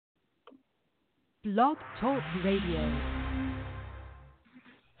Blog Talk Radio.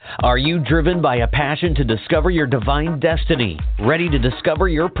 Are you driven by a passion to discover your divine destiny, ready to discover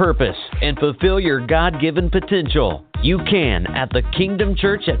your purpose, and fulfill your God-given potential? You can at the Kingdom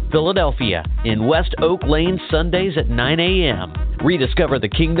Church at Philadelphia in West Oak Lane, Sundays at 9 a.m. Rediscover the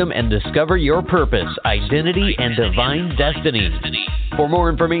kingdom and discover your purpose, identity, and divine destiny. For more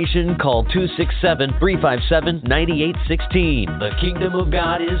information, call 267-357-9816. The kingdom of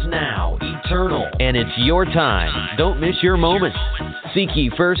God is now, eternal, and it's your time. Don't miss your moment. Seek ye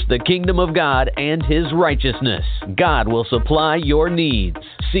first the kingdom of God and His righteousness. God will supply your needs.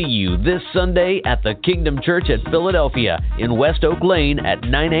 See you this Sunday at the Kingdom Church at Philadelphia in West Oak Lane at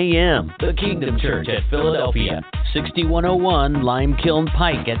 9 a.m. The Kingdom Church at Philadelphia, 6101 Lime Kiln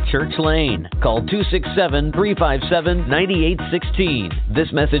Pike at Church Lane. Call 267-357-9816.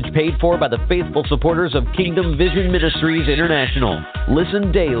 This message paid for by the faithful supporters of Kingdom Vision Ministries International.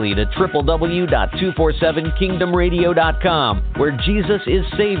 Listen daily to www.247kingdomradio.com, where Jesus is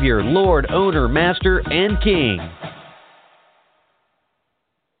Savior, Lord, Owner, Master, and King.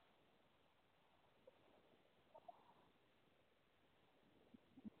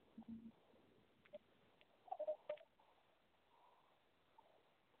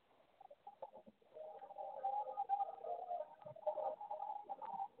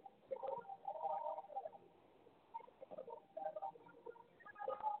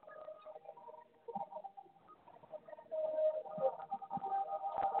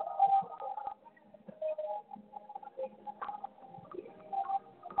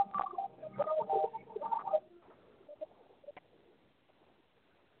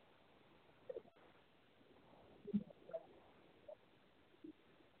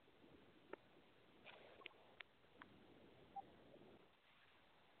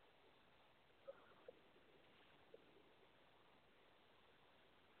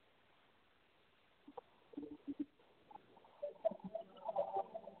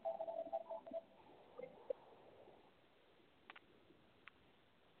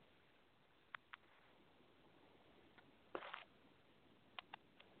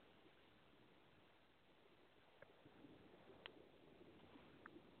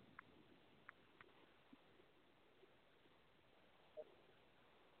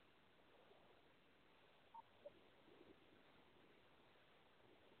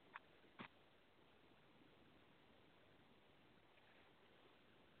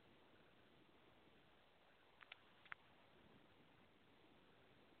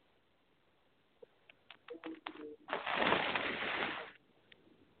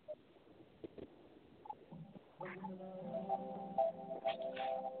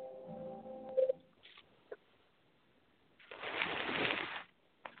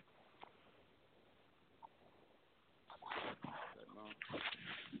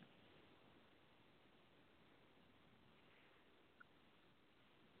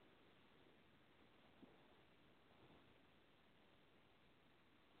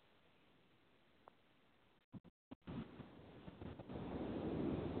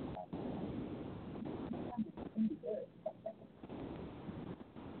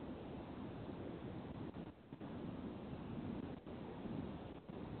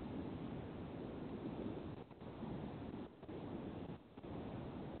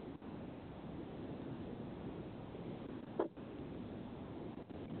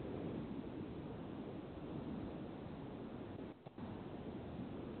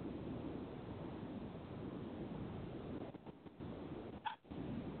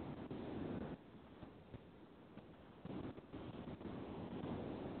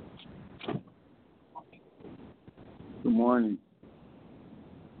 Good morning.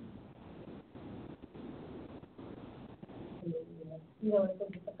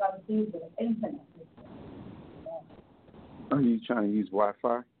 Are you trying to use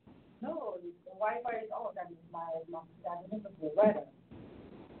Wi-Fi? No, the Wi-Fi is on. That is my weather.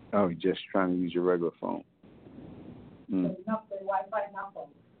 Oh, you're just trying to use your regular phone. So not the Wi-Fi number.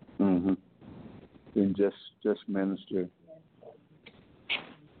 Mm-hmm. Then just minister.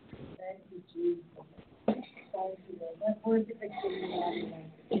 Thank you, Jesus. Thank you, Lord. That word is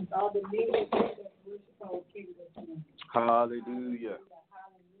in all the nations that worship our King this morning. Hallelujah.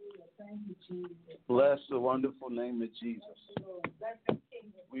 Hallelujah. Thank you, Jesus. Bless the wonderful name of Jesus. Bless the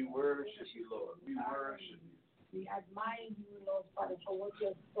King. We worship you, Lord. We worship you. We admire you, Lord, Father, for what you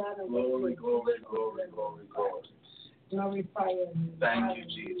have done. Glory, glory, glory, glory, glory. Glorify you. Thank you,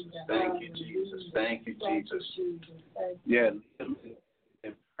 Jesus. Thank you, Jesus. Thank you, Jesus. Yeah, in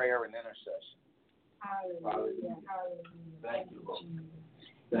prayer and intercession. Hallelujah. Thank you, Lord.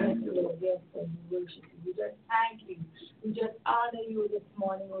 Thank you, Lord. Yes, Lord, we worship you. We just thank you. We just honor you this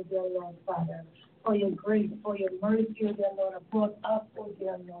morning, O dear Lord, Father. for your grace, for your mercy, oh dear Lord, upon us, oh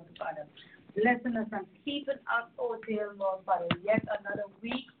dear Lord, Father. Blessing us and keeping us, oh dear Lord, Father. Yet another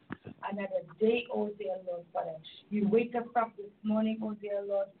week, another day, oh dear Lord, Father. You wake us up this morning, oh dear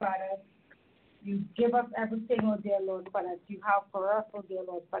Lord, Father. You give us everything, oh dear Lord, Father, that you have for us, oh dear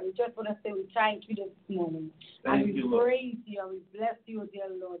Lord, Father. We just want to say we thank you this morning. Thank and we you, praise you and we bless you, oh dear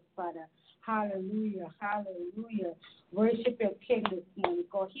Lord, Father. Hallelujah, hallelujah. Worship your King this morning,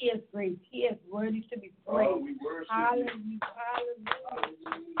 because he is great. He is worthy to be praised. We worship hallelujah, you.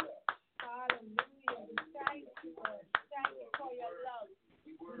 hallelujah, hallelujah. We thank you, Lord. Thank you for your love.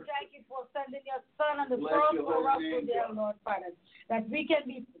 Thank you for sending your Son on the cross for us, oh dear Lord, Father, that we can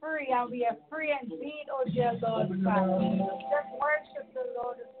be free, and we are free indeed, oh dear Lord, Father. Just worship the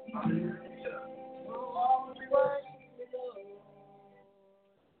Lord this morning. Oh, worship the Lord.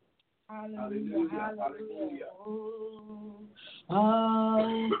 Hallelujah, hallelujah.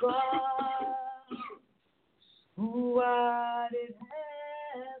 Oh, God, who art in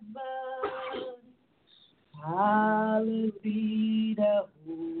heaven, hallowed be the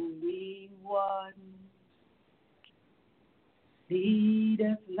Holy One. Lead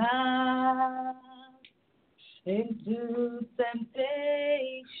us not into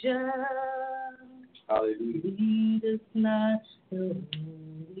temptation. Hallelujah. Lead us not, the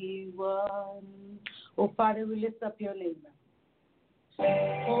Holy One. Oh, Father, we lift up your name.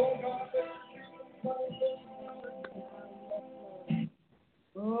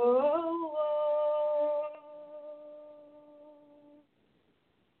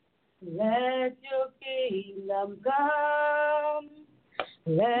 Let your kingdom come,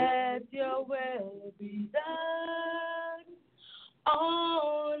 let your will be done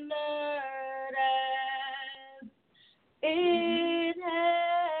on earth as in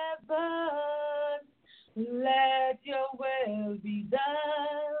heaven. Let your will be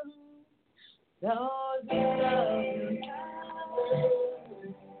done. Lord, we love you.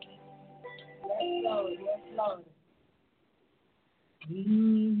 Yes, Lord, yes, Lord.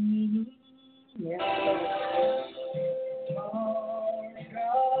 Mm-hmm. Yes, Lord. Oh,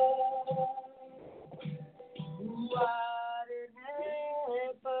 God, who art in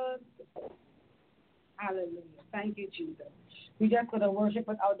heaven. Hallelujah. Thank you, Jesus. We just going to worship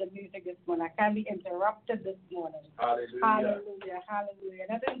without the music this morning. I can't be interrupted this morning. Hallelujah. Hallelujah. Hallelujah.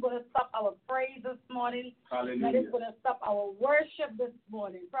 Nothing's going to stop our praise this morning. Hallelujah. Nothing's going to stop our worship this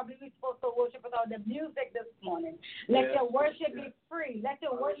morning. Probably we're supposed to worship without the music this morning. Let your worship be free. Let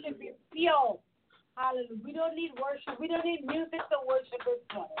your worship be pure. Hallelujah. We don't need worship. We don't need music to worship this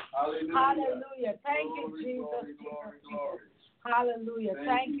morning. Hallelujah. Hallelujah. Thank you, Jesus. Glory. Hallelujah.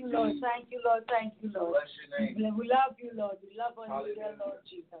 Thank you, Lord. Thank you, Lord. Thank you, Lord. Bless your name. We love you, Lord. We love you, dear Lord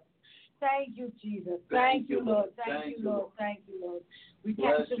Jesus. Thank you, Jesus. Thank you, Lord. Thank you, Lord. Thank you, Lord. We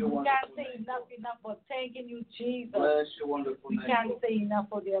can't say enough for thanking you, Jesus. Bless your wonderful name. We can't say enough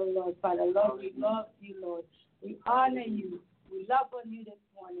for dear Lord, Father. Lord, we love you, Lord. We honor you. We love on you this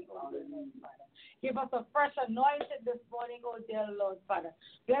morning, oh dear Lord, Father. Give us a fresh anointing this morning, oh dear Lord, Father.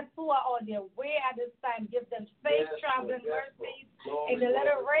 Bless who are on their way at this time. Give them safe traveling mercies in the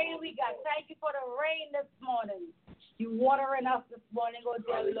little rain we got. Thank you for the rain this morning. You watering us this morning, oh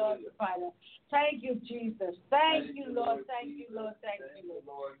dear Lord, Father. Thank you, Jesus. Thank you, Lord. Thank you, Lord. Thank you,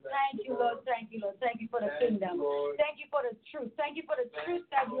 Lord. Thank you, Lord. Thank you, Lord. Thank you for the kingdom. Thank you for the truth. Thank you for the truth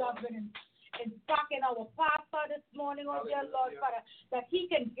that you have been instructing our pastor this morning, oh dear Lord, Father, that he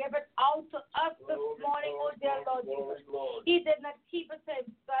can give it out to us this morning, oh dear Lord Jesus. He did not keep it to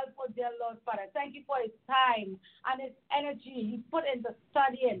himself, oh dear Lord, Father. Thank you for his time and his energy he put into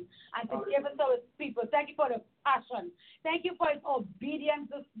studying and to give it to his people. Thank you for the passion. Thank you for his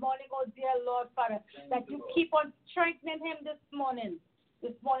obedience this morning, oh dear Lord, Father, that you keep on strengthening him this morning.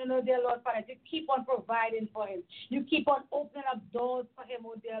 This morning, oh dear Lord, Father, you keep on providing for him. You keep on opening up doors for him,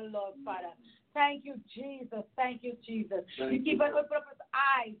 oh dear Lord, Father. Thank you, Jesus. Thank you, Jesus. You keep on opening up his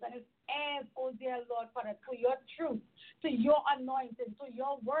eyes and his ears, oh dear Lord, Father, to your truth, to your anointing, to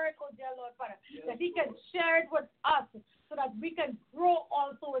your word, oh dear Lord, Father, that he can share it with us so that we can grow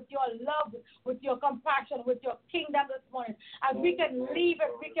also with your love, with your compassion, with your kingdom this morning. And we can leave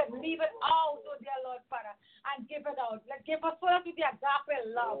it out, oh dear Lord, Father, and give it out. Give us full of the agape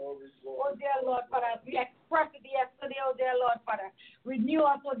love, oh dear Lord, Father, as we expressed it yesterday, oh dear Lord, Father. Renew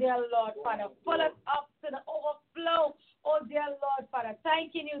us, oh dear Lord, Father. Fill us up to the overflow, oh dear Lord, Father.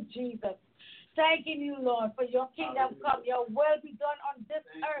 Thanking you, Jesus. Thanking you, Lord, for your kingdom come. Your will be done on this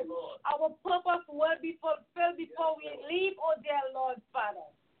earth. Our purpose will be fulfilled before we leave, oh dear Lord, Father.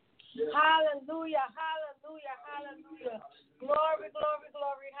 Hallelujah, hallelujah, hallelujah. Glory, glory,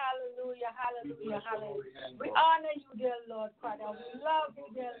 glory. Hallelujah, hallelujah, hallelujah. We honor you, dear Lord, Father. We love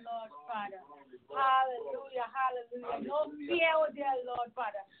you, dear Lord, Father. Hallelujah, hallelujah. No fear, oh dear Lord,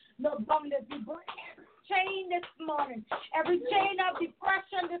 Father. No bondage. We break every chain this morning. Every chain of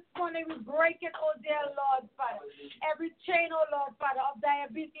depression this morning, we break it, oh dear Lord, Father. Every chain, oh Lord, Father, of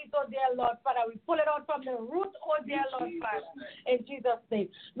diabetes, oh dear Lord, Father. We pull it out from the root, oh dear Lord, Father. In Jesus'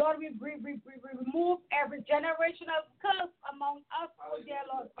 name. Lord, we remove every generational curse among us, oh dear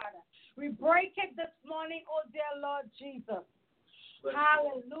Lord, Father. We break it this morning, oh dear Lord Jesus.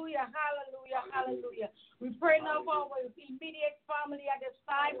 Hallelujah, hallelujah, hallelujah. We pray now for our immediate family at this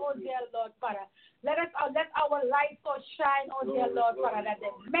time, oh dear Lord, Father. Let our light so shine, oh dear Lord, Father, that the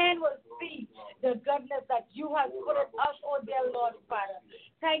men will see the goodness that you have put in us, oh dear Lord, Father.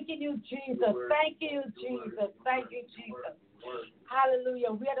 Thank you, Jesus. Thank you, Jesus. Thank you, Jesus.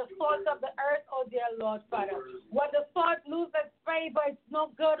 Hallelujah. We are the salt of the earth, oh dear Lord, Father. When the salt loses favor, it's no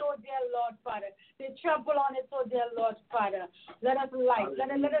good, oh dear Lord, Father. They trample on it, oh dear Lord, Father. Let us light.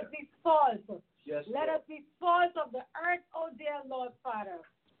 Let us be salt. Yes, let us be salt of the earth, oh dear Lord, Father.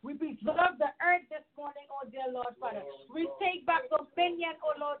 We preserve the earth this morning, oh dear Lord, Father. We take back dominion,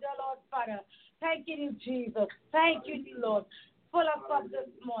 oh Lord, dear Lord, Father. Thank you, Jesus. Thank you, Lord. Pull us up this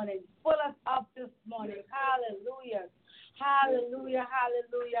morning. Pull us up this morning. Hallelujah. Hallelujah,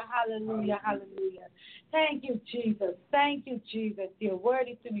 hallelujah, hallelujah, hallelujah. Thank you, Jesus. Thank you, Jesus. You're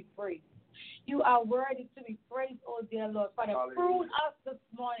worthy to be praised. You are worthy to be praised, oh dear Lord, Father. Prune us this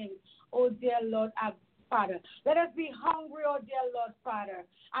morning, oh dear Lord, our Father. Let us be hungry, oh dear Lord, Father,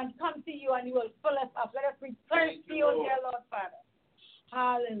 and come to you and you will fill us up. Let us be thirsty, oh dear Lord, Father.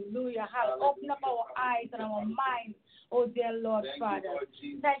 Hallelujah. Hallelujah. Open up our eyes and our minds, oh dear Lord, Father.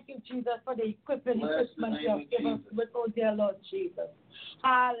 Thank you, Jesus, for the equipment you have given us with, oh dear Lord Jesus.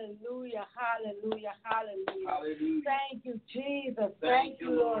 Hallelujah, hallelujah, hallelujah. Hallelujah. Thank you, Jesus. Thank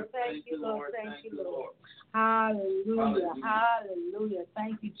you, Lord. Thank you, Lord. Thank you, Lord. Hallelujah, hallelujah.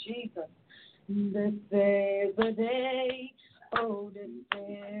 Thank you, Jesus. This is the day, oh, this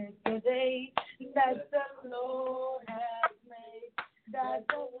is the day that the Lord has made, that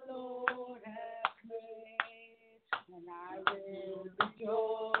the Lord has made, and I will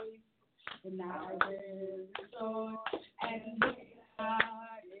rejoice, and I will rejoice, and be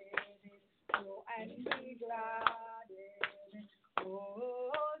glad in it, oh, and be glad in it.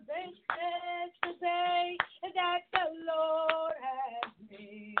 Oh, this is the day that the Lord has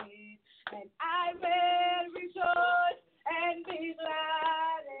made, and I will rejoice and be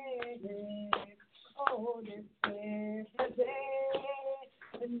glad in it. Oh, this is the day,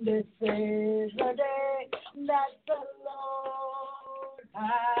 this is the day that the Lord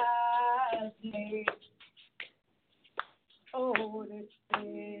has made. Oh, this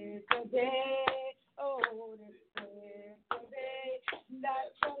is the day, oh, this is the day that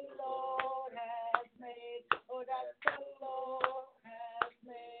the Lord has made. Oh, that the Lord has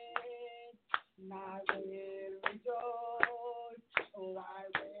made. And I will rejoice, oh, I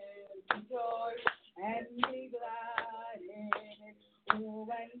will rejoice and be glad in it. Oh,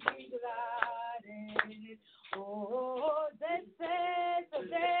 and be glad in it. Oh, this is the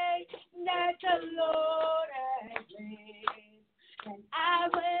day that the Lord has made, and I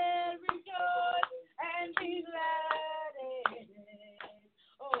will rejoice and be glad in it.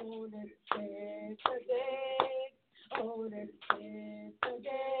 Oh, this is the day, oh, this is the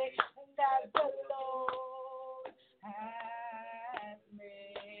day that the Lord has made.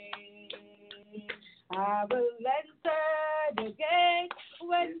 I will enter the gate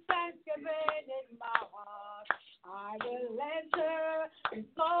with thanksgiving in my heart. I will enter the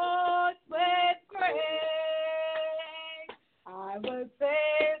courts with praise. I will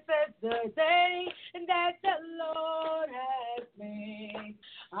say this the day that the Lord has made.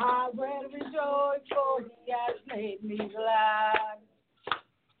 I will rejoice, for he has made me glad.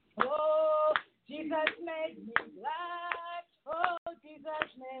 Oh, Jesus made me glad. Oh, Jesus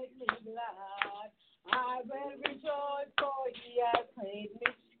made me glad. I will rejoice, for he has made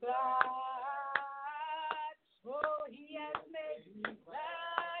me glad. Oh, he has made me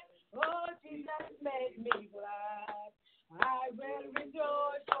glad. Oh, Jesus made me glad. I will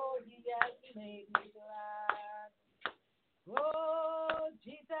rejoice, for he has made me glad. Oh,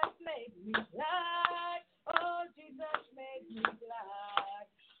 Jesus made me glad. Oh, Jesus made me glad.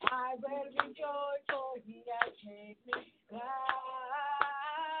 I will rejoice, for he has made me glad.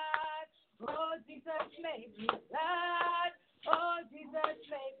 Oh, Jesus made me glad. Oh, Jesus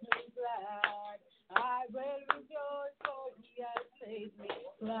made me glad. I will rejoice, for he has made me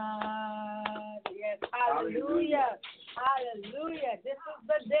glad. Yes, hallelujah. Hallelujah. This is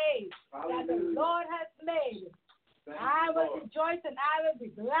the day that the Lord has made. I will rejoice and I will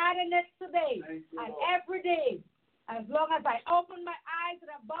be glad in it today and every day. As long as I open my eyes and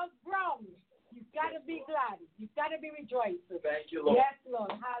above ground, you've got to be glad. You've got to be rejoicing. Thank you, Lord. Yes,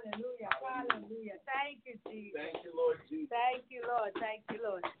 Lord. Hallelujah. Hallelujah. Thank you, Jesus. Thank you, Lord Jesus. Thank you, Lord. Thank you,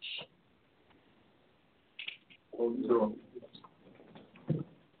 Lord.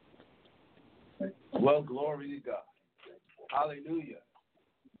 Well, glory to God. Hallelujah.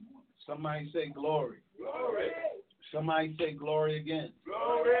 Somebody say glory. Glory. Somebody say glory again.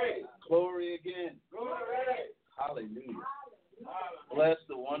 Glory. Glory again. Glory. Hallelujah. Bless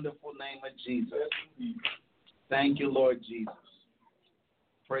the wonderful name of Jesus. Thank you, Lord Jesus.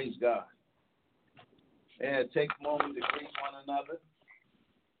 Praise God. And take a moment to greet one another.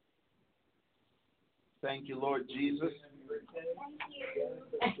 Thank you, Lord Jesus.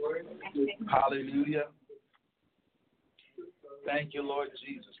 Hallelujah. Thank you, Lord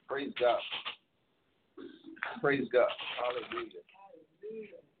Jesus. Praise God. Praise God. Hallelujah.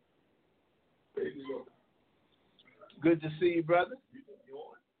 Good to see you, brother.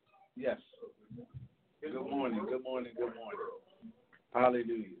 Yes. Good morning. Good morning. Good morning.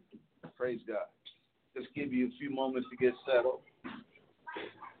 Hallelujah. Praise God. Just give you a few moments to get settled.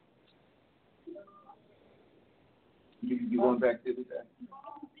 You going back to that?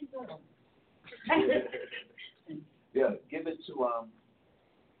 Yeah, give it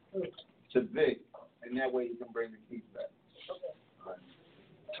to Vic, and that way you can bring the keys back. Right.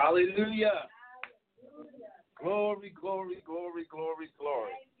 Hallelujah. Glory, glory, glory, glory,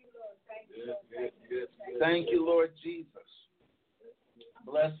 glory. Thank you, Lord Jesus.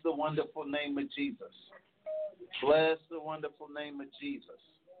 Bless the wonderful name of Jesus. Bless the wonderful name of Jesus.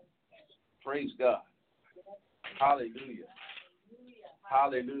 Praise God. Hallelujah.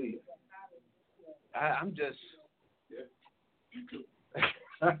 Hallelujah. I'm just,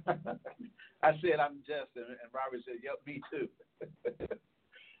 I said I'm just, and Robert said, yep, me too.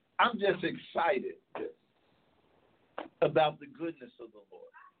 I'm just excited about the goodness of the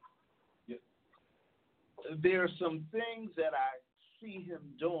Lord. There are some things that I see him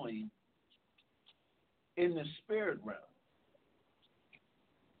doing in the spirit realm,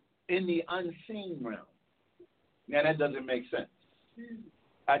 in the unseen realm. Now, that doesn't make sense.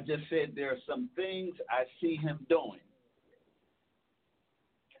 I just said there are some things I see him doing.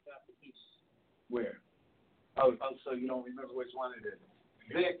 Where? Oh, so you don't remember which one it is.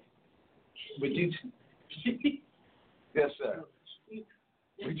 Vic, would you? Yes, sir.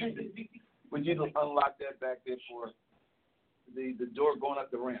 Would you unlock that back there for the door going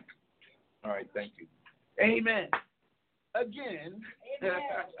up the ramp? All right, thank you. Amen. Again, amen.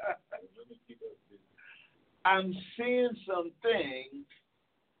 I'm seeing some things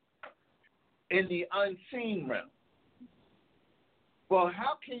in the unseen realm. Well,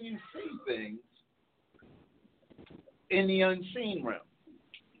 how can you see things in the unseen realm?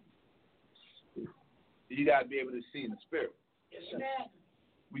 You got to be able to see in the spirit. Yes, sir.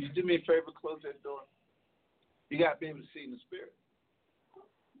 Will you do me a favor, close that door? You got to be able to see in the spirit.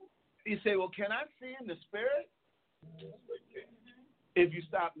 You say, well, can I see in the spirit? If you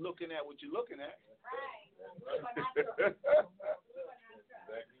stop looking at what you're looking at.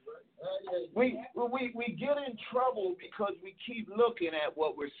 we get in trouble because we keep looking at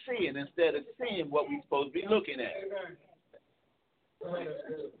what we're seeing instead of seeing what we're supposed to be looking at.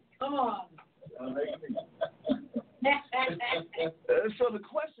 Come on. So the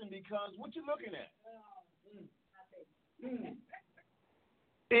question becomes, what you looking at?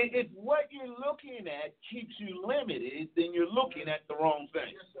 If what you're looking at keeps you limited, then you're looking at the wrong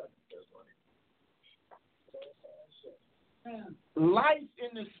thing. Life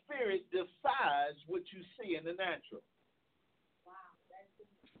in the spirit defies what you see in the natural.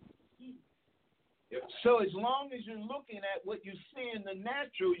 So as long as you're looking at what you see in the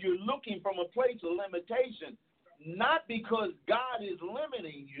natural, you're looking from a place of limitation, not because God is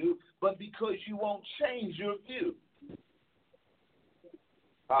limiting you, but because you won't change your view.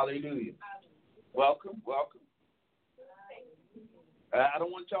 Hallelujah. Welcome, welcome. I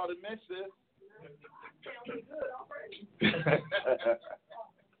don't want y'all to miss this.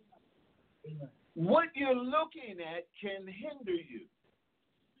 What you're looking at can hinder you.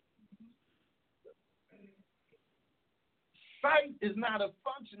 Sight is not a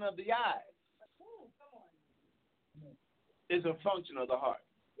function of the eyes. It's a function of the heart.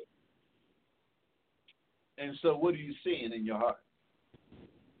 And so what are you seeing in your heart?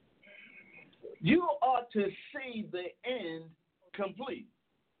 You ought to see the end complete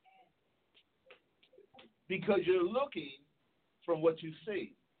because you're looking from what you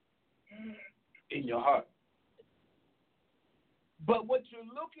see in your heart. But what you're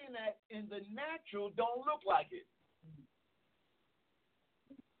looking at in the natural don't look like it.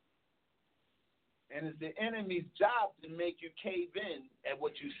 And it's the enemy's job to make you cave in at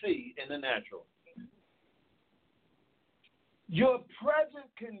what you see in the natural. Your present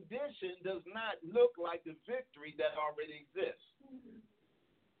condition does not look like the victory that already exists.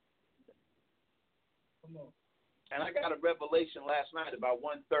 Come on. And I got a revelation last night about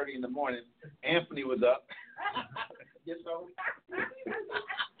 1:30 in the morning. Anthony was up.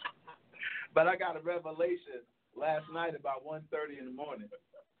 But I got a revelation last night about 1:30 in the morning.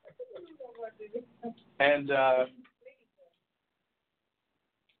 And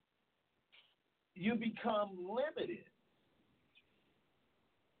you become limited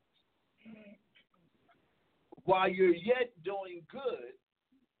while you're yet doing good,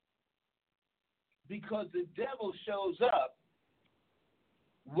 because the devil shows up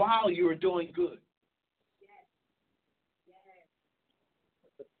while you're doing good.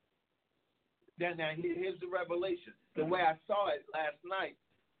 Now here's the revelation. The way I saw it last night,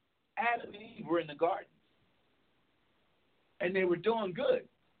 Adam and Eve were in the garden, and they were doing good.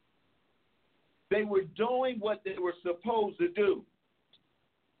 They were doing what they were supposed to do,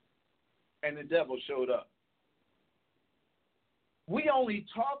 and the devil showed up. We only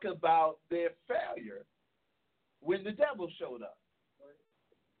talk about their failure when the devil showed up.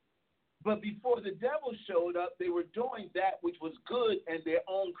 But before the devil showed up, they were doing that which was good, and their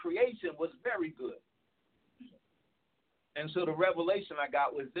own creation was very good. And so the revelation I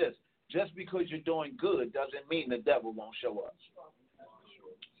got was this: just because you're doing good doesn't mean the devil won't show up.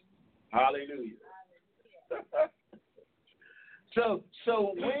 Hallelujah. So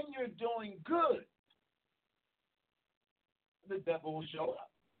when you're doing good, the devil will show up.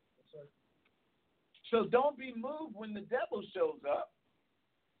 So don't be moved when the devil shows up.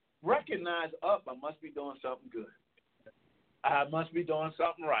 Recognize, I must be doing something good. I must be doing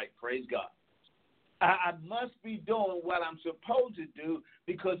something right. Praise God. I must be doing what I'm supposed to do,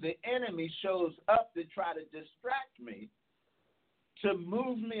 because the enemy shows up to try to distract me, to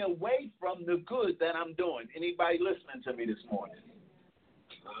move me away from the good that I'm doing. Anybody listening to me this morning?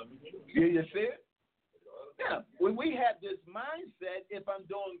 You see it? Yeah. When we have this mindset, if I'm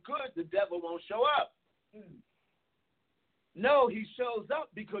doing good, the devil won't show up. No, he shows up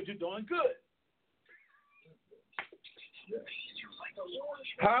because you're doing good.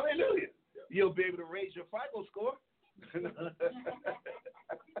 Hallelujah. You'll be able to raise your FICO score.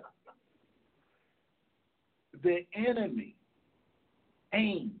 The enemy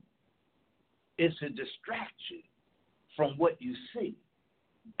aim is to distract you from what you see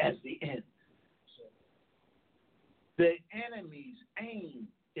as the end. The enemy's aim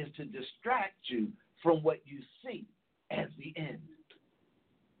is to distract you from what you see as the end.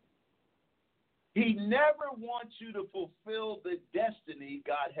 He never wants you to fulfill the destiny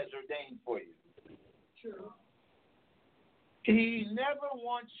God has ordained for you. Sure. He never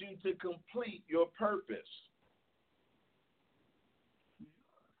wants you to complete your purpose.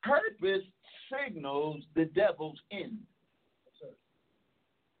 Purpose signals the devil's end.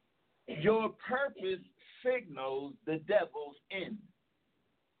 Your purpose signals the devil's end.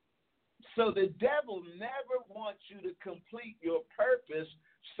 So the devil never wants you to complete your purpose,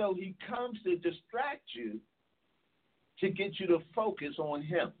 so he comes to distract you, to get you to focus on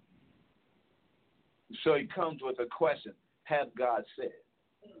him. So he comes with a question: have God said?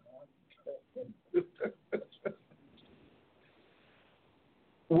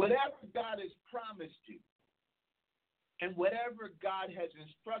 Whatever God has promised you, and whatever God has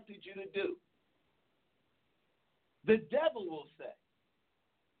instructed you to do, the devil will say,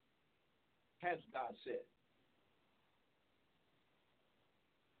 has God said?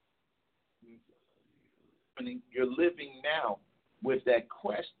 You're living now with that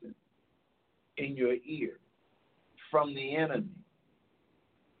question in your ear from the enemy.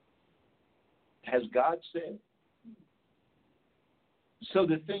 Has God said? So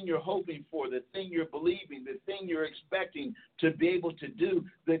the thing you're hoping for, the thing you're believing, the thing you're expecting to be able to do,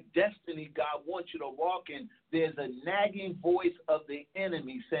 the destiny God wants you to walk in, there's a nagging voice of the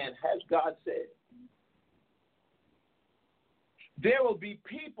enemy saying, has God said? There will be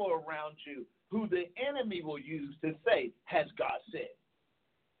people around you who the enemy will use to say, has God said?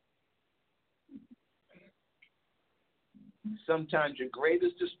 Sometimes your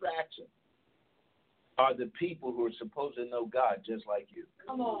greatest distraction are the people who are supposed to know God just like you.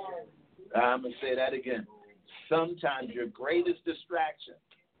 Come on. I'm going to say that again. Sometimes your greatest distraction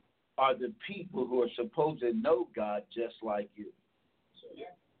are the people who are supposed to know God just like you.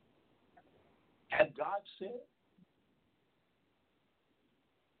 Have God said?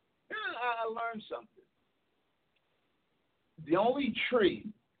 I learned something. The only tree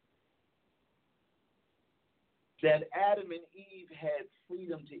that Adam and Eve had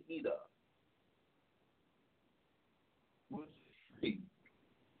freedom to eat of was the tree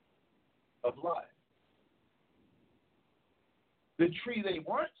of life. The tree they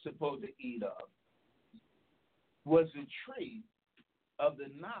weren't supposed to eat of was the tree of the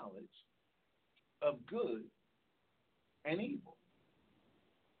knowledge of good and evil.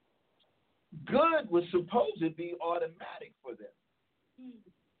 Good was supposed to be automatic for them.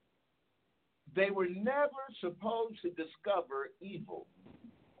 They were never supposed to discover evil.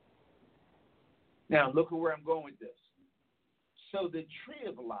 Now, look at where I'm going with this. So the tree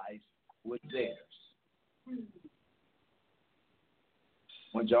of life was theirs. I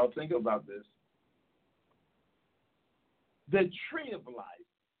want y'all to think about this. The tree of life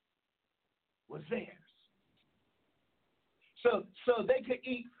was theirs. So they could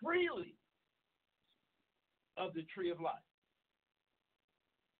eat freely of the tree of life.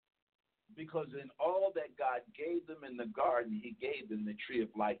 Because in all that God gave them in the garden, he gave them the tree of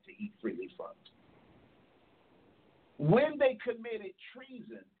life to eat freely from. When they committed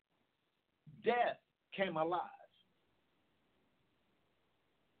treason, death came alive.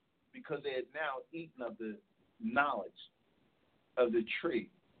 Because they had now eaten of the knowledge of the tree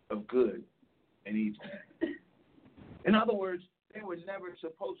of good and evil. In other words, they were never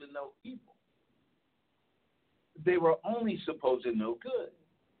supposed to know evil. They were only supposed to know good.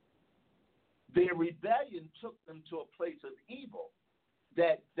 Their rebellion took them to a place of evil,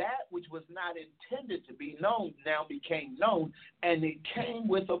 that which was not intended to be known now became known, and it came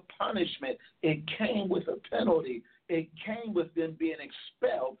with a punishment. It came with a penalty. It came with them being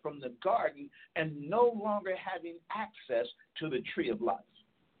expelled from the garden and no longer having access to the tree of life.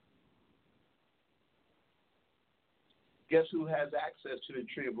 Guess who has access to the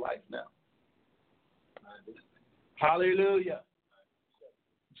tree of life now? Hallelujah.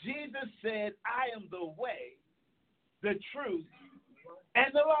 Jesus said, I am the way, the truth,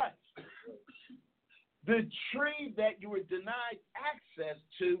 and the life. The tree that you were denied access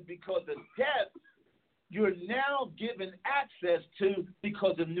to because of death, you're now given access to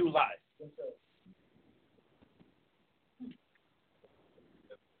because of new life.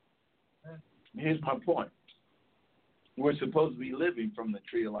 Here's my point. We're supposed to be living from the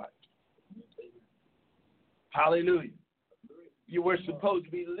tree of life. Hallelujah. You were supposed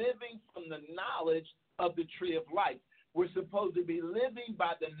to be living from the knowledge of the tree of life. We're supposed to be living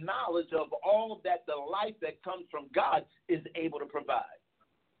by the knowledge of all that the life that comes from God is able to provide.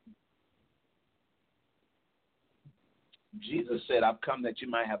 Jesus said, I've come that you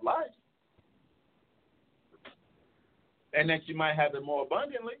might have life. And that you might have it more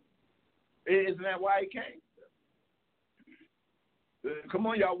abundantly. Isn't that why he came? Come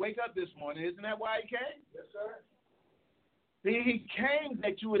on, y'all, wake up this morning. Isn't that why he came? Yes, sir. He came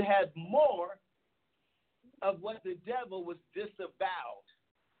that you would have more of what the devil was disavowed.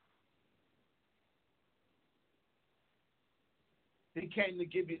 He came to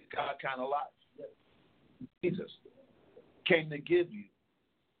give you the God kind of life. Yes. Jesus came to give you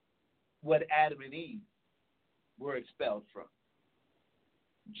what Adam and Eve were expelled from.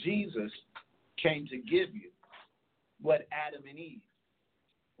 Jesus came to give you what Adam and Eve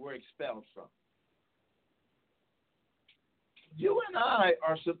were expelled from. You and I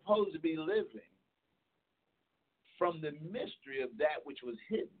are supposed to be living from the mystery of that which was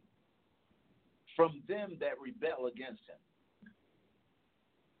hidden from them that rebel against him.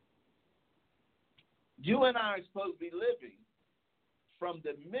 You and I are supposed to be living from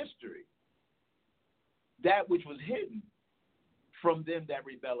the mystery, that which was hidden from them that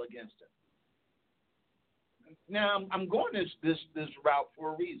rebel against him. Now, I'm going this route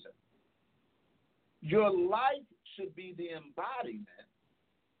for a reason. Your life should be the embodiment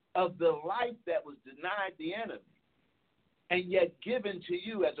of the life that was denied the enemy and yet given to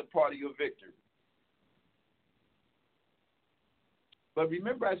you as a part of your victory. But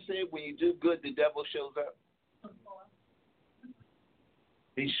remember I said when you do good, the devil shows up.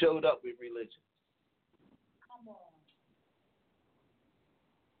 He showed up with religion. Come on.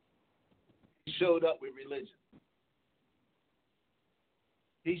 He showed up with religion.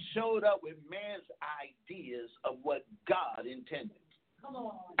 He showed up with man's ideas of what God intended. Come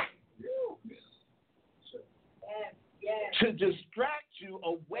on. Yes. To distract you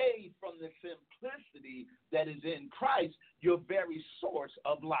away from the simplicity that is in Christ, your very source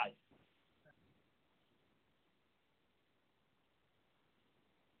of life.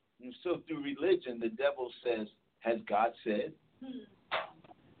 And so through religion, the devil says, has God said?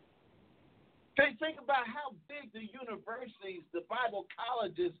 Think about how big the universities, the Bible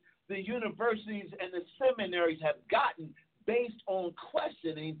colleges, the universities, and the seminaries have gotten based on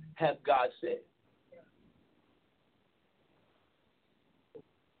questioning, have God said?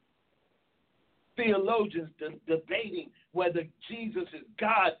 theologians debating whether Jesus is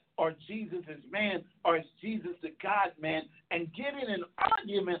God or Jesus is man or is Jesus the God-man and getting in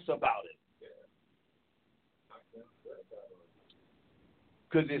arguments about it.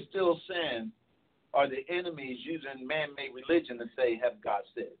 Because they're still saying, or the enemy is using man-made religion to say, have God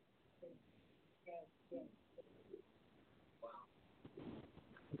said?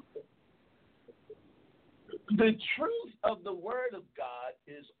 The truth of the Word of God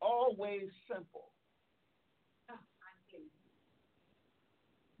is always simple.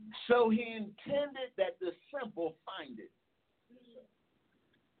 So he intended that the simple find it.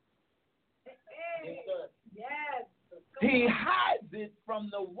 Yes. He hides it from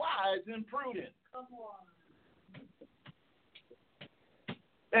the wise and prudent. Come on.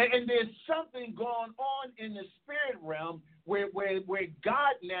 And there's something going on in the spirit realm where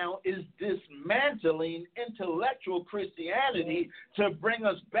God now is dismantling intellectual Christianity to bring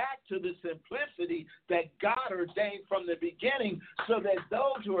us back to the simplicity that God ordained from the beginning, so that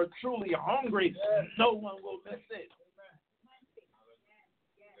those who are truly hungry, no one will miss it.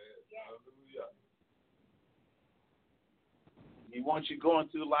 He wants you going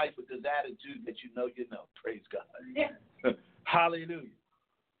through life with this attitude that you know. Praise God. Hallelujah.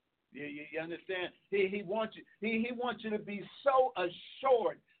 You understand? He wants you. He wants you to be so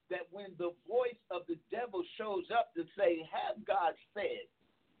assured that when the voice of the devil shows up to say, "Have God said?"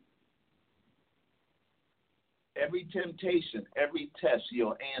 Every temptation, every test,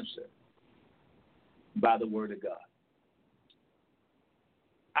 you'll answer by the word of God.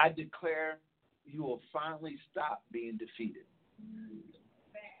 I declare you will finally stop being defeated.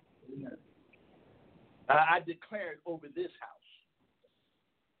 I declare it over this house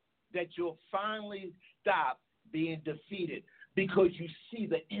that you'll finally stop being defeated because you see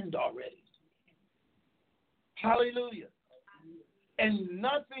the end already. Hallelujah. And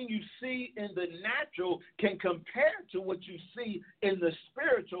nothing you see in the natural can compare to what you see in the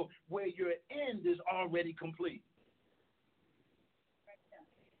spiritual, where your end is already complete.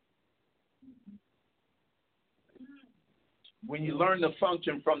 When you learn to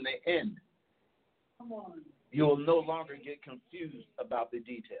function from the end, you'll no longer get confused about the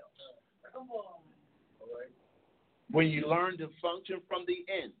details. Come on. When you learn to function from the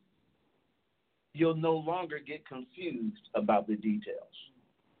end, you'll no longer get confused about the details.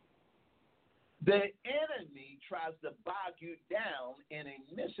 The enemy tries to bog you down in a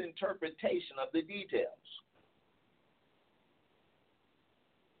misinterpretation of the details.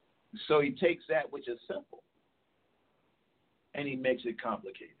 So he takes that which is simple and he makes it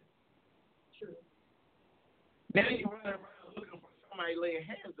complicated. True. Now you run around looking for somebody to lay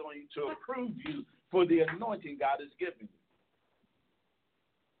hands on you to approve you for the anointing God has given you.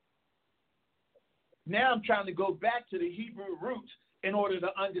 Now I'm trying to go back to the Hebrew roots in order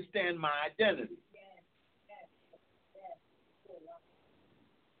to understand my identity.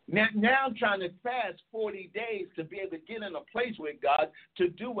 Now I'm trying to fast 40 days to be able to get in a place with God to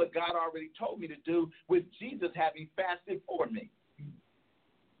do what God already told me to do, with Jesus having fasted for me.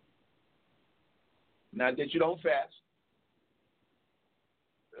 Not that you don't fast,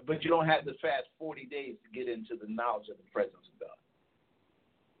 but you don't have to fast 40 days to get into the knowledge of the presence of God.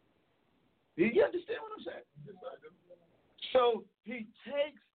 Do you understand what I'm saying? Yes, I do. So he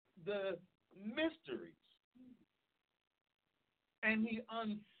takes the mysteries and he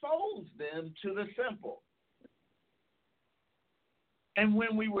unfolds them to the simple. And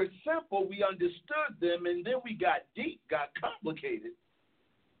when we were simple, we understood them, and then we got deep, got complicated,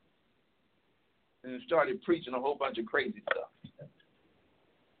 and started preaching a whole bunch of crazy stuff.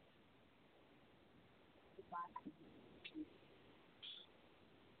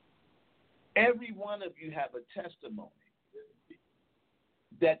 Every one of you have a testimony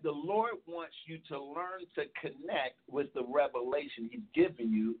that the Lord wants you to learn to connect with the revelation he's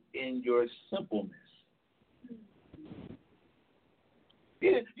given you in your simpleness.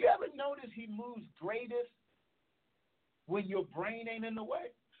 You ever notice he moves greatest when your brain ain't in the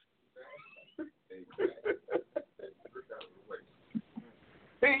way?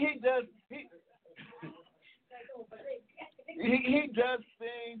 He does things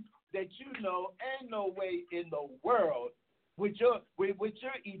that you know ain't no way in the world with your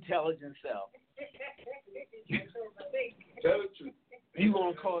intelligent self. Tell the truth. You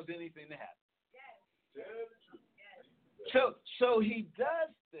won't cause anything to happen. Tell the truth. So he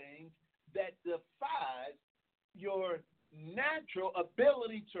does things that defies your natural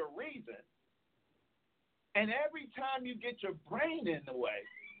ability to reason. And every time you get your brain in the way,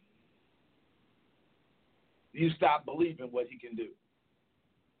 you stop believing what he can do.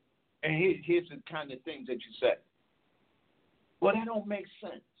 And here's the kind of things that you say. Well, that don't make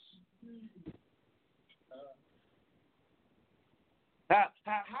sense.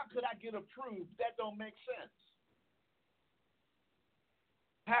 How could I get approved? That don't make sense.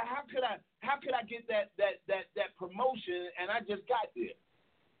 How could I get that promotion and I just got there?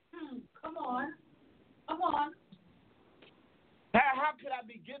 Come on. How could I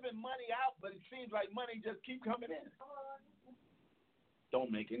be giving money out, but it seems like money just keep coming in?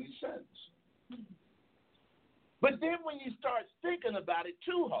 Don't make any sense. But then when you start thinking about it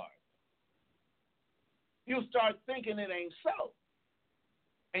too hard, you'll start thinking it ain't so.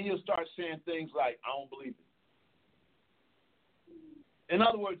 And you'll start saying things like, I don't believe it. In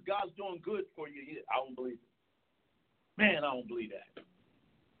other words, God's doing good for you here. I don't believe it. Man, I don't believe that.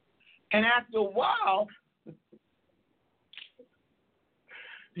 And after a while,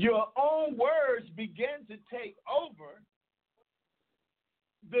 your own words begin to take over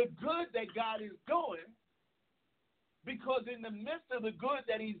the good that God is doing, because in the midst of the good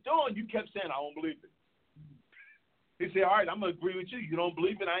that he's doing, you kept saying, I don't believe it. He said, all right, I'm going to agree with you. You don't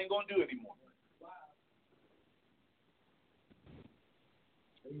believe it, I ain't going to do it anymore.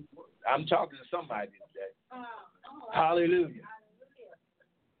 I'm talking to somebody today. Hallelujah.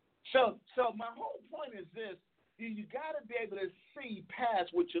 So my whole point is this. You got to be able to see past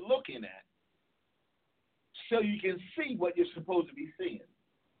what you're looking at so you can see what you're supposed to be seeing.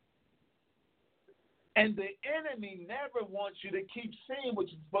 And the enemy never wants you to keep seeing what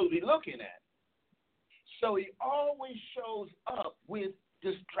you're supposed to be looking at. So he always shows up with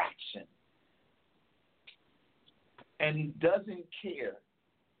distraction. And he doesn't care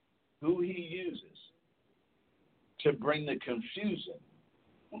who he uses to bring the confusion,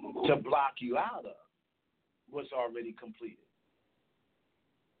 to block you out of what's already completed.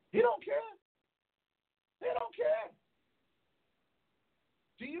 He don't care. They don't care.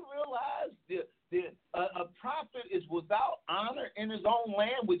 Do you realize a prophet is without honor in his own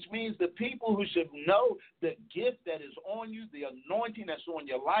land, which means the people who should know the gift that is on you, the anointing that's on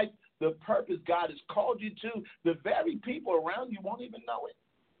your life, the purpose God has called you to, the very people around you won't even know it.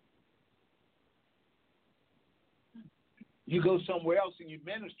 You go somewhere else and you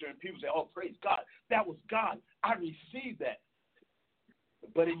minister and people say, oh, praise God, that was God. I received that.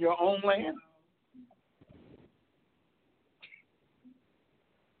 But in your own land,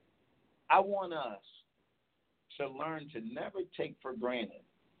 I want us to learn to never take for granted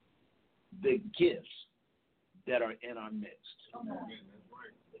the gifts that are in our midst.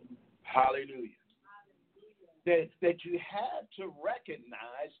 Hallelujah. That you have to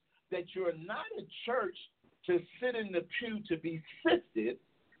recognize that you're not a church to sit in the pew to be sifted.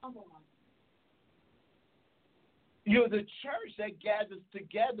 You're the church that gathers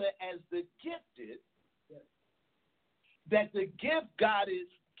together as the gifted. That the gift God is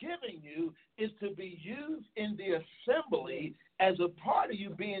giving you is to be used in the assembly as a part of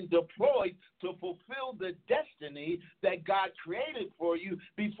you being deployed to fulfill the destiny that God created for you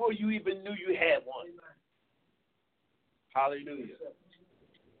before you even knew you had one. Hallelujah.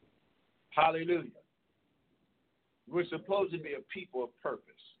 Hallelujah. We're supposed to be a people of purpose,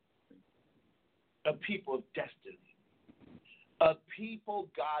 a people of destiny, a people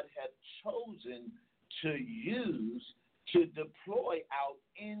God has chosen to use to deploy out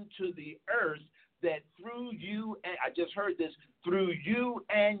into the earth, that through you, and I just heard this, through you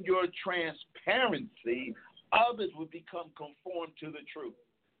and your transparency, others will become conformed to the truth.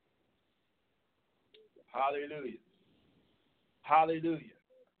 Hallelujah. Hallelujah.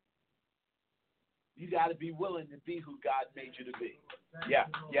 You got to be willing to be who God made you to be. Yeah.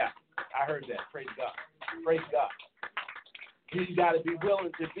 I heard that. Praise God. Praise God. You got to be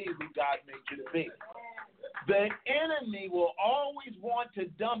willing to be who God made you to be. The enemy will always want to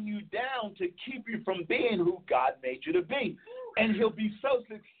dumb you down to keep you from being who God made you to be. And he'll be so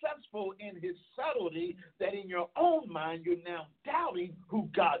successful in his subtlety that in your own mind, you're now doubting who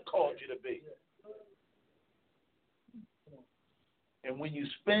God called you to be. And when you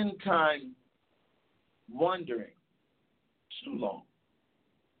spend time wondering too long,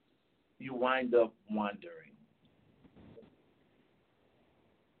 you wind up wandering.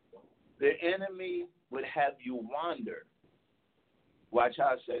 The enemy would have you wander, watch how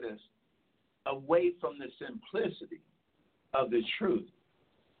I say this, away from the simplicity of the truth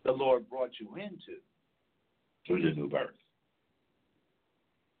the Lord brought you into through the new birth.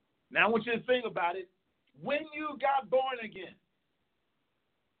 Now I want you to think about it. When you got born again,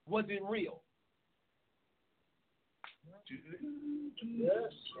 was it real?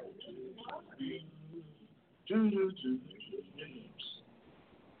 Yes.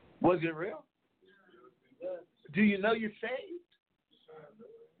 Was it real? Do you know you're saved?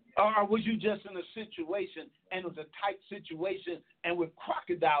 Or was you just in a situation, and it was a tight situation, and with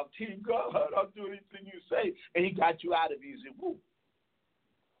crocodile tears, God, I'll do anything you say, and he got you out of it. You said, woo.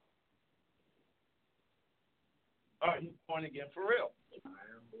 Are you born again for real?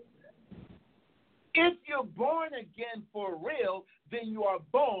 If you're born again for real, then you are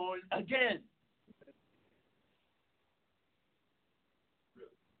born again.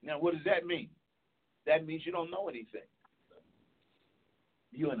 Now, what does that mean? That means you don't know anything.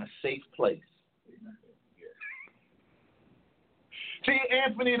 You're in a safe place. See,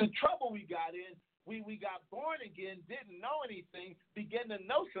 Anthony, the trouble we got in, we got born again, didn't know anything, began to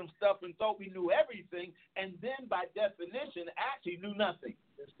know some stuff and thought we knew everything, and then by definition actually knew nothing.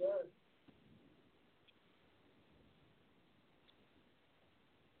 Yes, sir.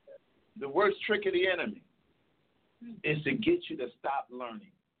 The worst trick of the enemy is to get you to stop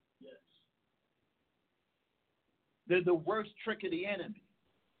learning. Yes. The worst trick of the enemy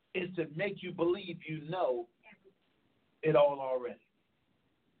is to make you believe you know it all already.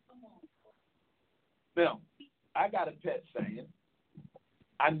 Now, I got a pet saying,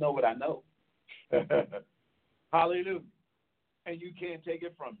 I know what I know. Hallelujah. And you can't take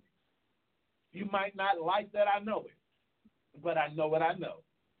it from me. You might not like that I know it, but I know what I know.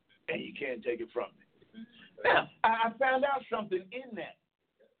 And you can't take it from me. Now, I found out something in that.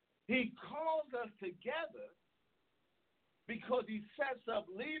 He calls us together because he sets up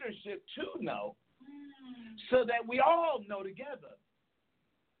leadership to know so that we all know together.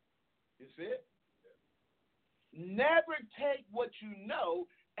 You see it? Never take what you know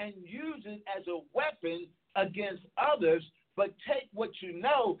and use it as a weapon against others, but take what you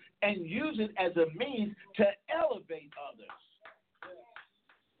know and use it as a means to elevate others.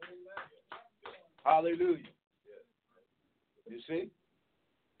 Hallelujah. You see?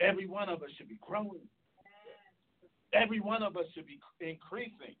 Every one of us should be growing. Every one of us should be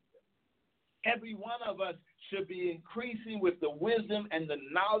increasing. Every one of us should be increasing with the wisdom and the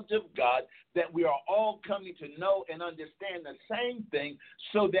knowledge of God, that we are all coming to know and understand the same thing,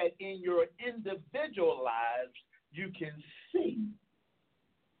 so that in your individual lives you can see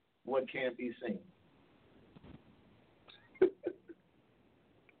what can't be seen.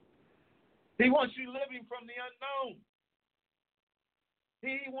 He wants you living from the unknown.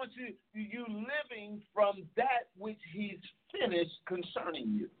 He wants you living from that which he's finished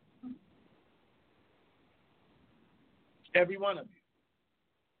concerning you. Every one of you.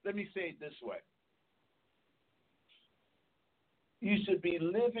 Let me say it this way. You should be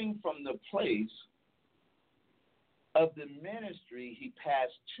living from the place of the ministry he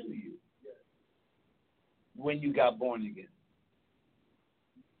passed to you when you got born again.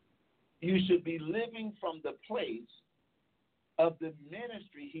 You should be living from the place of the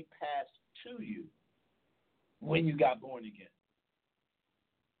ministry he passed to you when you got born again.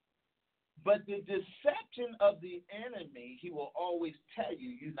 But the deception of the enemy, he will always tell you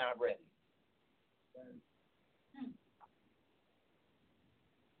you're not ready.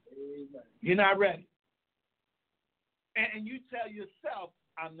 You're not ready. And you tell yourself,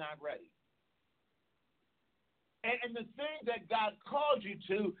 I'm not ready. And the thing that God called you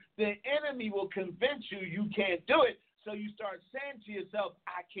to, the enemy will convince you you can't do it. So you start saying to yourself,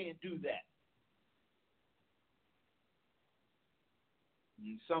 I can't do that.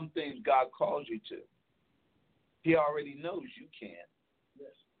 And some things God calls you to, he already knows you can.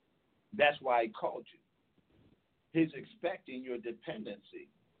 Yes. That's why he called you. He's expecting your dependency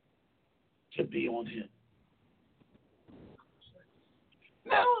to be on him.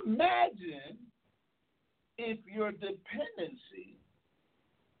 Now imagine if your dependency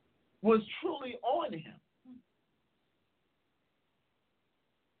was truly on him.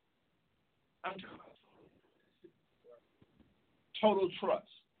 I'm total trust.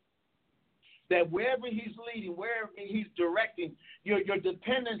 That wherever he's leading, wherever he's directing, your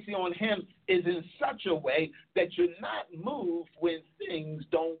dependency on him is in such a way that you're not moved when things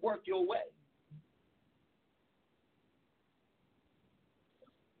don't work your way.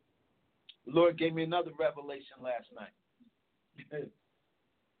 The Lord gave me another revelation last night.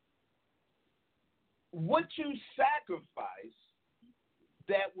 What you sacrificed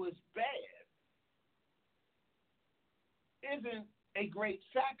that was bad isn't a great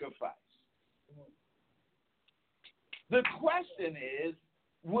sacrifice. The question is,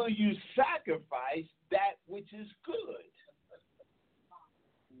 will you sacrifice that which is good?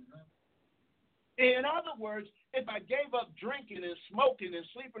 In other words, if I gave up drinking and smoking and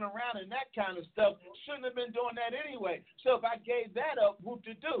sleeping around and that kind of stuff, shouldn't have been doing that anyway. So if I gave that up,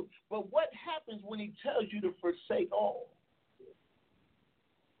 whoop-de-doo. But what happens when he tells you to forsake all?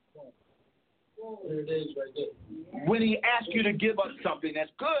 There it is right there. When he asks you to give up something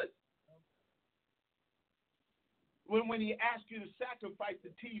that's good. When he asks you to sacrifice the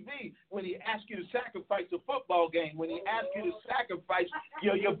TV, when he asks you to sacrifice the football game, when he asks you to sacrifice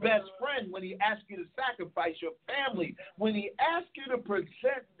your best friend, when he asks you to sacrifice your family, when he asks you to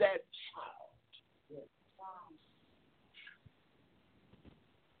present that child.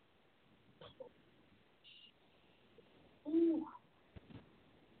 Ooh.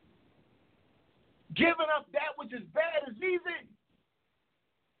 Giving up that which is bad is easy.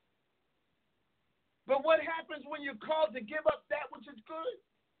 But what happens when you're called to give up that which is good?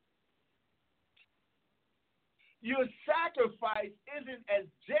 Your sacrifice isn't as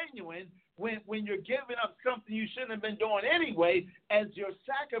genuine when you're giving up something you shouldn't have been doing anyway, as your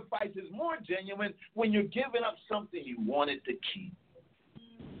sacrifice is more genuine when you're giving up something you wanted to keep.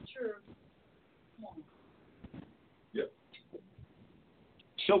 True. Yep.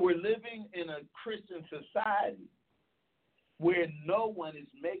 So we're living in a Christian society where no one is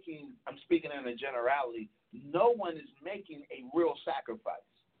making, I'm speaking in a generality, no one is making a real sacrifice.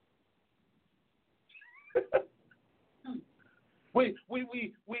 we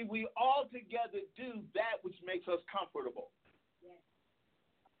all together do that which makes us comfortable.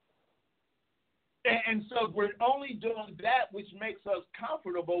 Yeah. And so if we're only doing that which makes us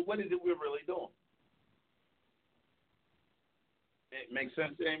comfortable, what is it we're really doing? It makes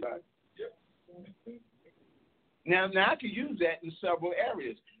sense to anybody? Yeah. Now I can use that in several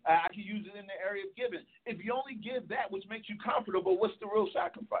areas. I can use it in the area of giving. If you only give that which makes you comfortable, what's the real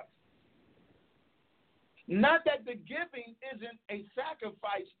sacrifice? Not that the giving isn't a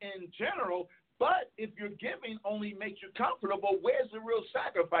sacrifice in general, but if your giving only makes you comfortable, where's the real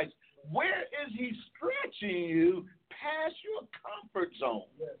sacrifice? Where is he stretching you past your comfort zone?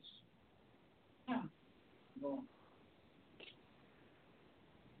 Yes.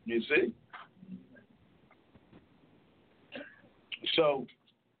 You see? So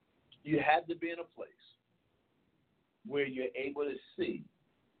you have to be in a place where you're able to see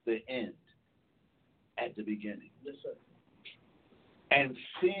the end at the beginning. Yes, sir. And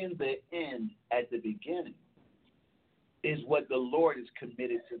seeing the end at the beginning is what the Lord is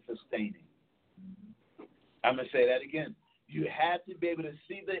committed to sustaining. I'm going to say that again. You have to be able to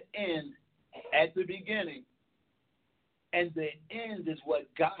see the end at the beginning, and the end is what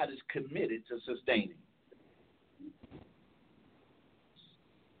God is committed to sustaining.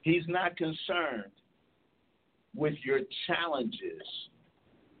 He's not concerned with your challenges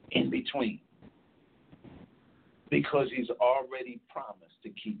in between, because he's already promised to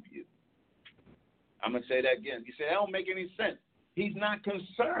keep you. I'm going to say that again. You say, that don't make any sense. He's not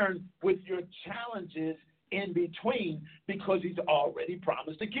concerned with your challenges in between, because he's already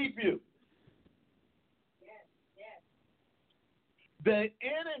promised to keep you. Yes, yes. The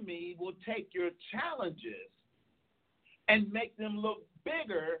enemy will take your challenges and make them look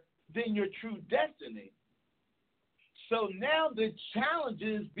bigger than your true destiny. So now the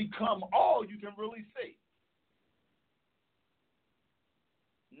challenges become all you can really see.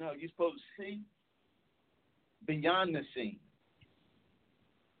 No, you're supposed to see beyond the scene.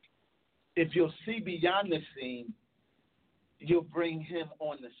 If you'll see beyond the scene, you'll bring him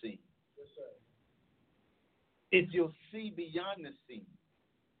on the scene. Yes, sir. If you'll see beyond the scene,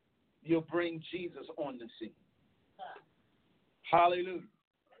 you'll bring Jesus on the scene. Hallelujah.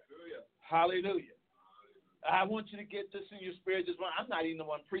 Hallelujah. Hallelujah. I want you to get this in your spirit this morning. I'm not even the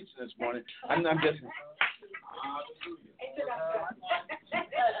one preaching this morning. I'm just.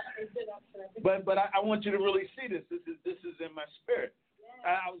 But I want you to really see this. This is in my spirit.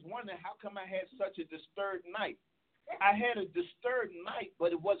 I was wondering, how come I had such a disturbed night? I had a disturbed night,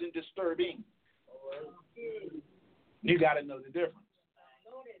 but it wasn't disturbing. You got to know the difference.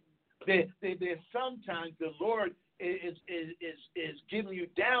 There's sometimes the Lord is giving you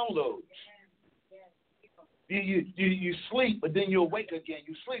downloads. You sleep, but then you awake again.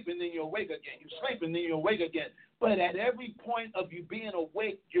 You sleep, and then you awake again. You sleep, and then you awake again. But at every point of you being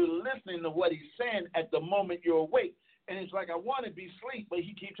awake, you're listening to what he's saying at the moment you're awake. And it's like, I want to be asleep, but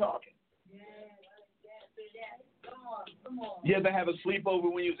he keeps talking. Come on. You ever have a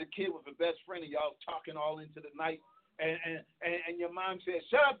sleepover when you was a kid with a best friend and y'all talking all into the night, and your mom said,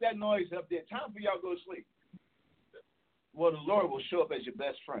 shut up that noise up there. Time for y'all to go to sleep. Well, the Lord will show up as your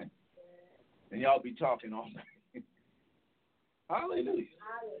best friend, and y'all be talking all night. Hallelujah.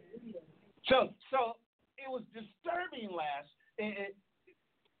 So it was disturbing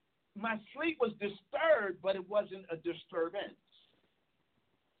my sleep was disturbed, but it wasn't a disturbance,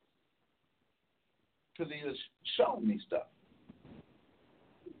 because he was showing me stuff.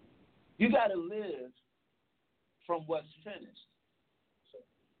 You got to live from what's finished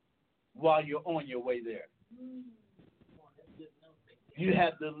while you're on your way there. You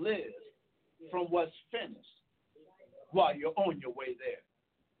have to live from what's finished while you're on your way there.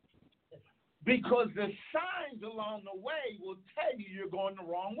 Because the signs along the way will tell you you're going the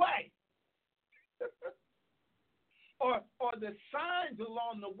wrong way. or the signs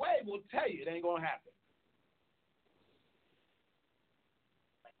along the way will tell you it ain't going to happen.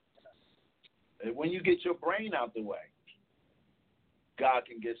 And when you get your brain out the way, God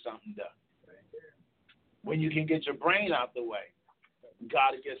can get something done. When you can get your brain out the way,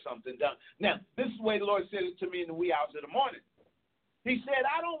 God will get something done. Now, this is the way the Lord said it to me in the wee hours of the morning. He said,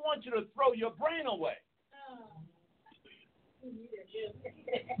 I don't want you to throw your brain away.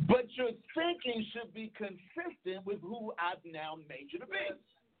 But your thinking should be consistent with who I've now made you to be.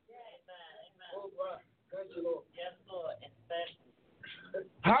 Yes, Lord.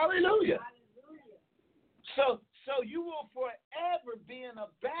 Hallelujah. So you will forever be in a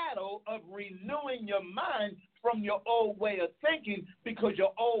battle of renewing your mind from your old way of thinking, because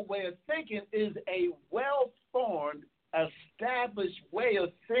your old way of thinking is a well-formed, established way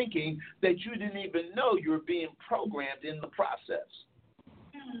of thinking that you didn't even know you were being programmed in the process.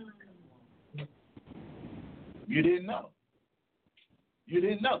 You didn't know. You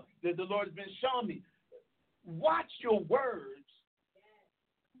didn't know that the Lord has been showing me. Watch your words,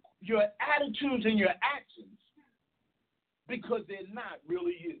 your attitudes, and your actions, because they're not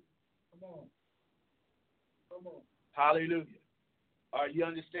really you. Come on. Hallelujah. Are you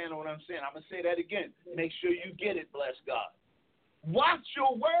understanding what I'm saying? I'm going to say that again. Make sure you get it, bless God. Watch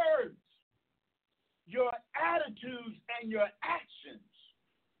your words, your attitudes, and your actions,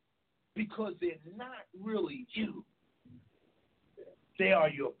 because they're not really you. They are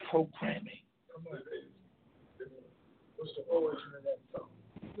your programming. Come on, baby. What's the origin of that song?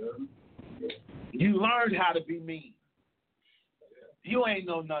 You learned how to be mean. You ain't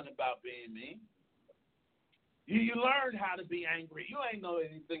know nothing about being mean. You learned how to be angry. You ain't know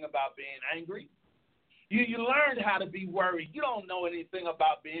anything about being angry. You learned how to be worried. You don't know anything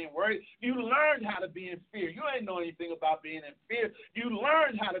about being worried. You learned how to be in fear. You ain't know anything about being in fear. You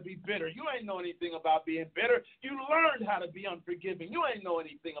learned how to be bitter. You ain't know anything about being bitter. You learned how to be unforgiving. You ain't know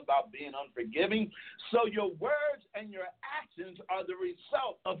anything about being unforgiving. So your words and your actions are the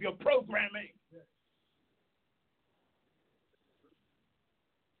result of your programming.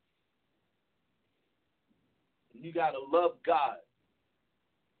 You got to love God.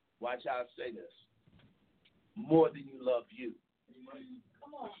 Watch how I say this. More than you love you.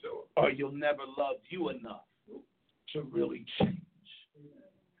 Come on. Or you'll never love you enough to really change.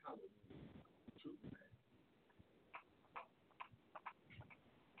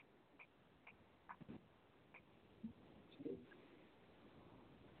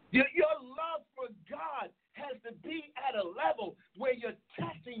 Your love for God has to be at a level where you're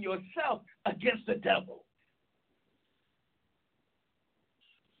testing yourself against the devil.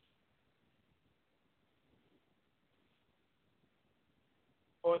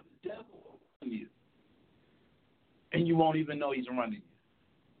 Or the devil will run you, and you won't even know he's running you,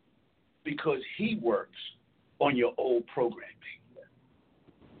 because he works on your old programming.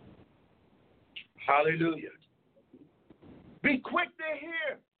 Hallelujah. Be quick to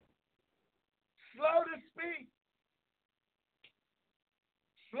hear, slow to speak,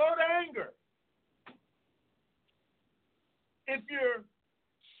 slow to anger. If you're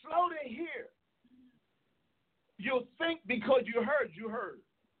slow to hear, you'll think because you heard.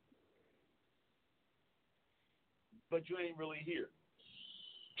 But you ain't really here,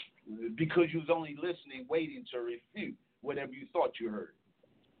 because you was only listening, waiting to refute whatever you thought you heard.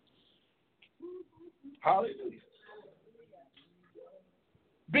 Hallelujah.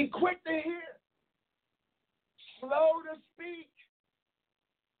 Be quick to hear, slow to speak.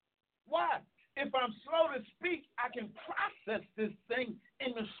 Why? If I'm slow to speak, I can process this thing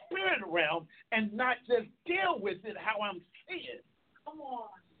in the spirit realm and not just deal with it how I'm seeing. Come on.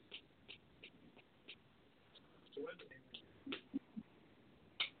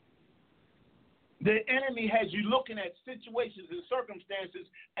 The enemy has you looking at situations and circumstances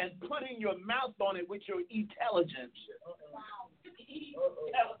and putting your mouth on it with your intelligence.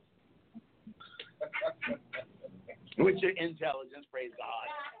 With your intelligence, praise God.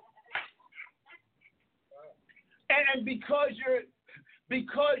 And because you're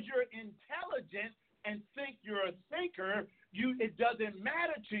intelligent and think you're a thinker, it doesn't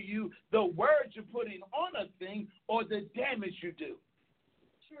matter to you the words you're putting on a thing or the damage you do.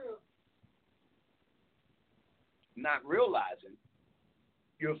 True. Not realizing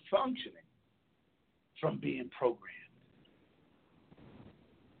you're functioning from being programmed.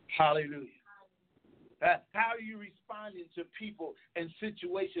 Hallelujah. How are you responding to people and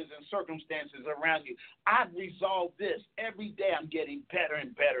situations and circumstances around you? I've resolved this. Every day I'm getting better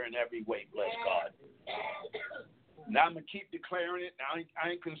and better in every way, bless God. Now I'm going to keep declaring it. I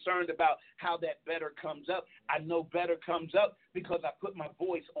ain't concerned about how that better comes up. I know better comes up because I put my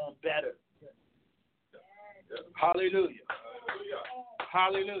voice on better. Hallelujah.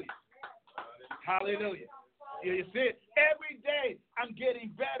 Hallelujah. Hallelujah. You see it? Every day I'm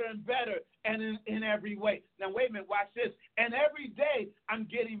getting better and better and in every way. Now, wait a minute. Watch this. And every day I'm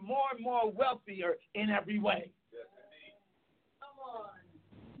getting more and more wealthier in every way. Yes, indeed. Come on.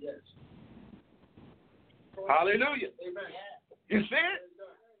 Yes. Hallelujah. Amen. You see it?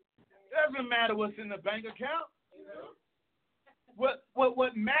 Doesn't matter what's in the bank account.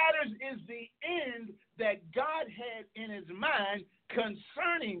 What matters is the end that God had in his mind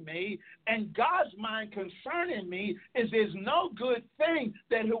concerning me, and God's mind concerning me is there's no good thing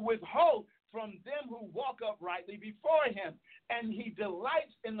that he'll withhold from them who walk uprightly before him. And he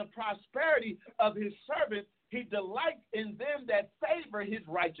delights in the prosperity of his servants. He delights in them that favor his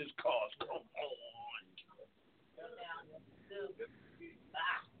righteous cause. Come on.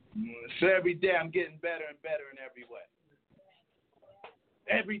 So every day I'm getting better and better in every way.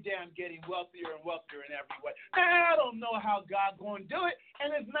 Every day I'm getting wealthier and wealthier in every way. I don't know how God's going to do it,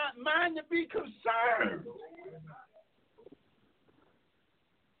 and it's not mine to be concerned.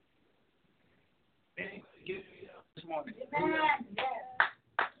 This morning.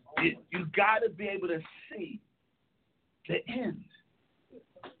 You got to be able to see the end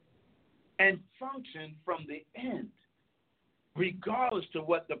and function from the end, regardless to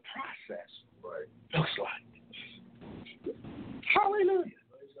what the process looks like. Hallelujah.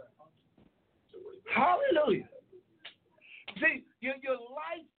 Hallelujah. See, your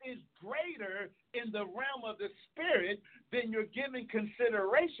life is greater in the realm of the spirit than you're giving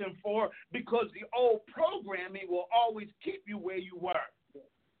consideration for, because the old programming will always keep you where you were.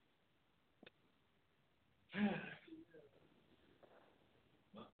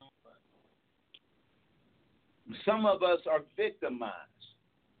 Some of us are victimized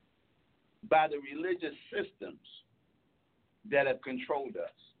by the religious systems that have controlled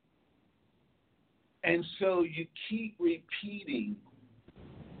us. And so you keep repeating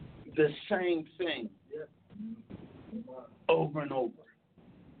the same thing over and over.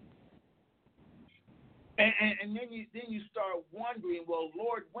 And then you start wondering, well,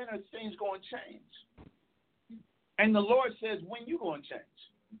 Lord, when are things going to change? And the Lord says, when you going to change?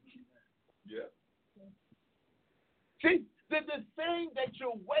 Yeah. See, the thing that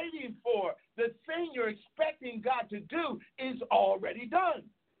you're waiting for, the thing you're expecting God to do is already done.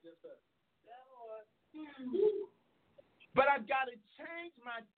 Yes, sir. But I've got to change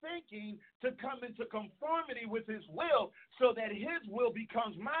my thinking to come into conformity with his will so that his will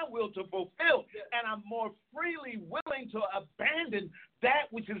becomes my will to fulfill. And I'm more freely willing to abandon that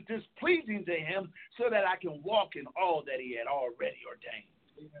which is displeasing to him so that I can walk in all that he had already ordained.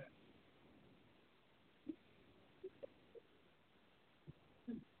 Amen.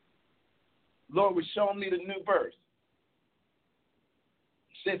 Lord was showing me the new birth.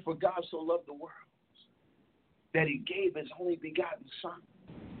 He said, for God so loved the world that he gave his only begotten son.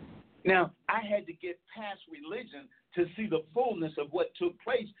 Now, I had to get past religion to see the fullness of what took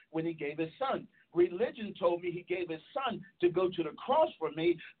place when he gave his son. Religion told me he gave his son to go to the cross for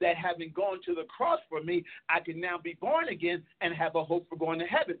me, that having gone to the cross for me, I can now be born again and have a hope for going to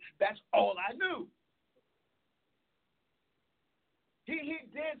heaven. That's all I knew. He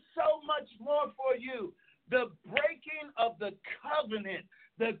did so much more for you. The breaking of the covenant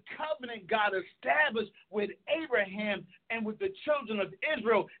God established with Abraham and with the children of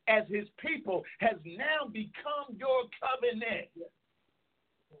Israel as his people has now become your covenant.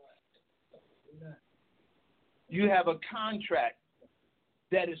 You have a contract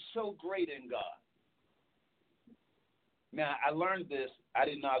that is so great in God. Now, I learned this. I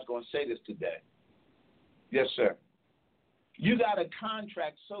didn't know I was going to say this today. Yes, sir. You got a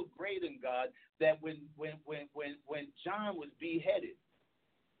contract so great in God that when John was beheaded,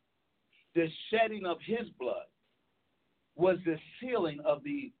 the shedding of his blood was the sealing of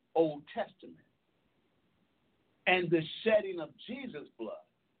the Old Testament. And the shedding of Jesus' blood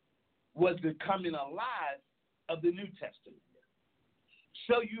was the coming alive of the New Testament.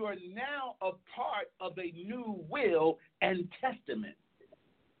 So you are now a part of a new will and testament.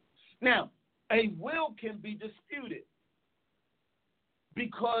 Now, a will can be disputed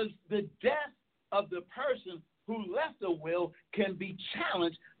because the death of the person who left the will can be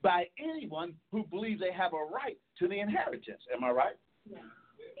challenged by anyone who believes they have a right to the inheritance. Am I right? Yeah.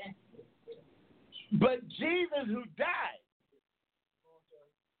 But Jesus, who died,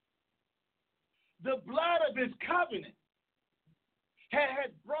 the blood of his covenant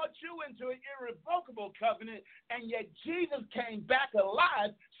had brought you into an irrevocable covenant, and yet Jesus came back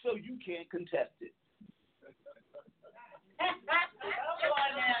alive so you can't contest it.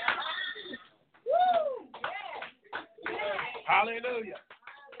 Hallelujah.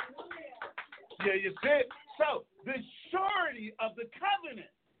 Yeah, you see? So, the surety of the covenant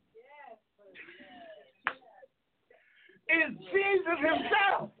is Jesus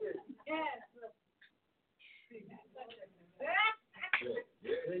himself.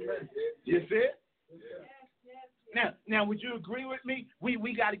 You see it? Now, would you agree with me?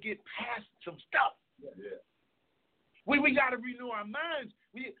 We got to get past some stuff. We got to renew our minds.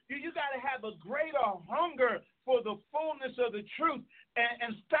 You got to have a greater hunger for the fullness of the truth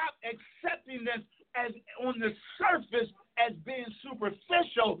and stop accepting this as on the surface as being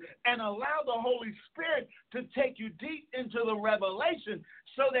superficial and allow the Holy Spirit to take you deep into the revelation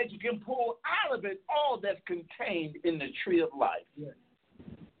so that you can pull out of it all that's contained in the tree of life. Yeah.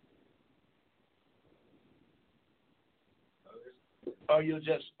 Or you'll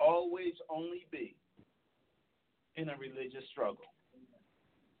just always only be in a religious struggle.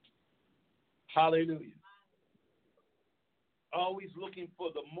 Hallelujah. Always looking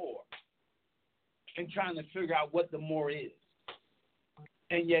for the more and trying to figure out what the more is.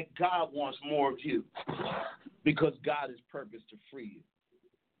 And yet God wants more of you because God is purposed to free you.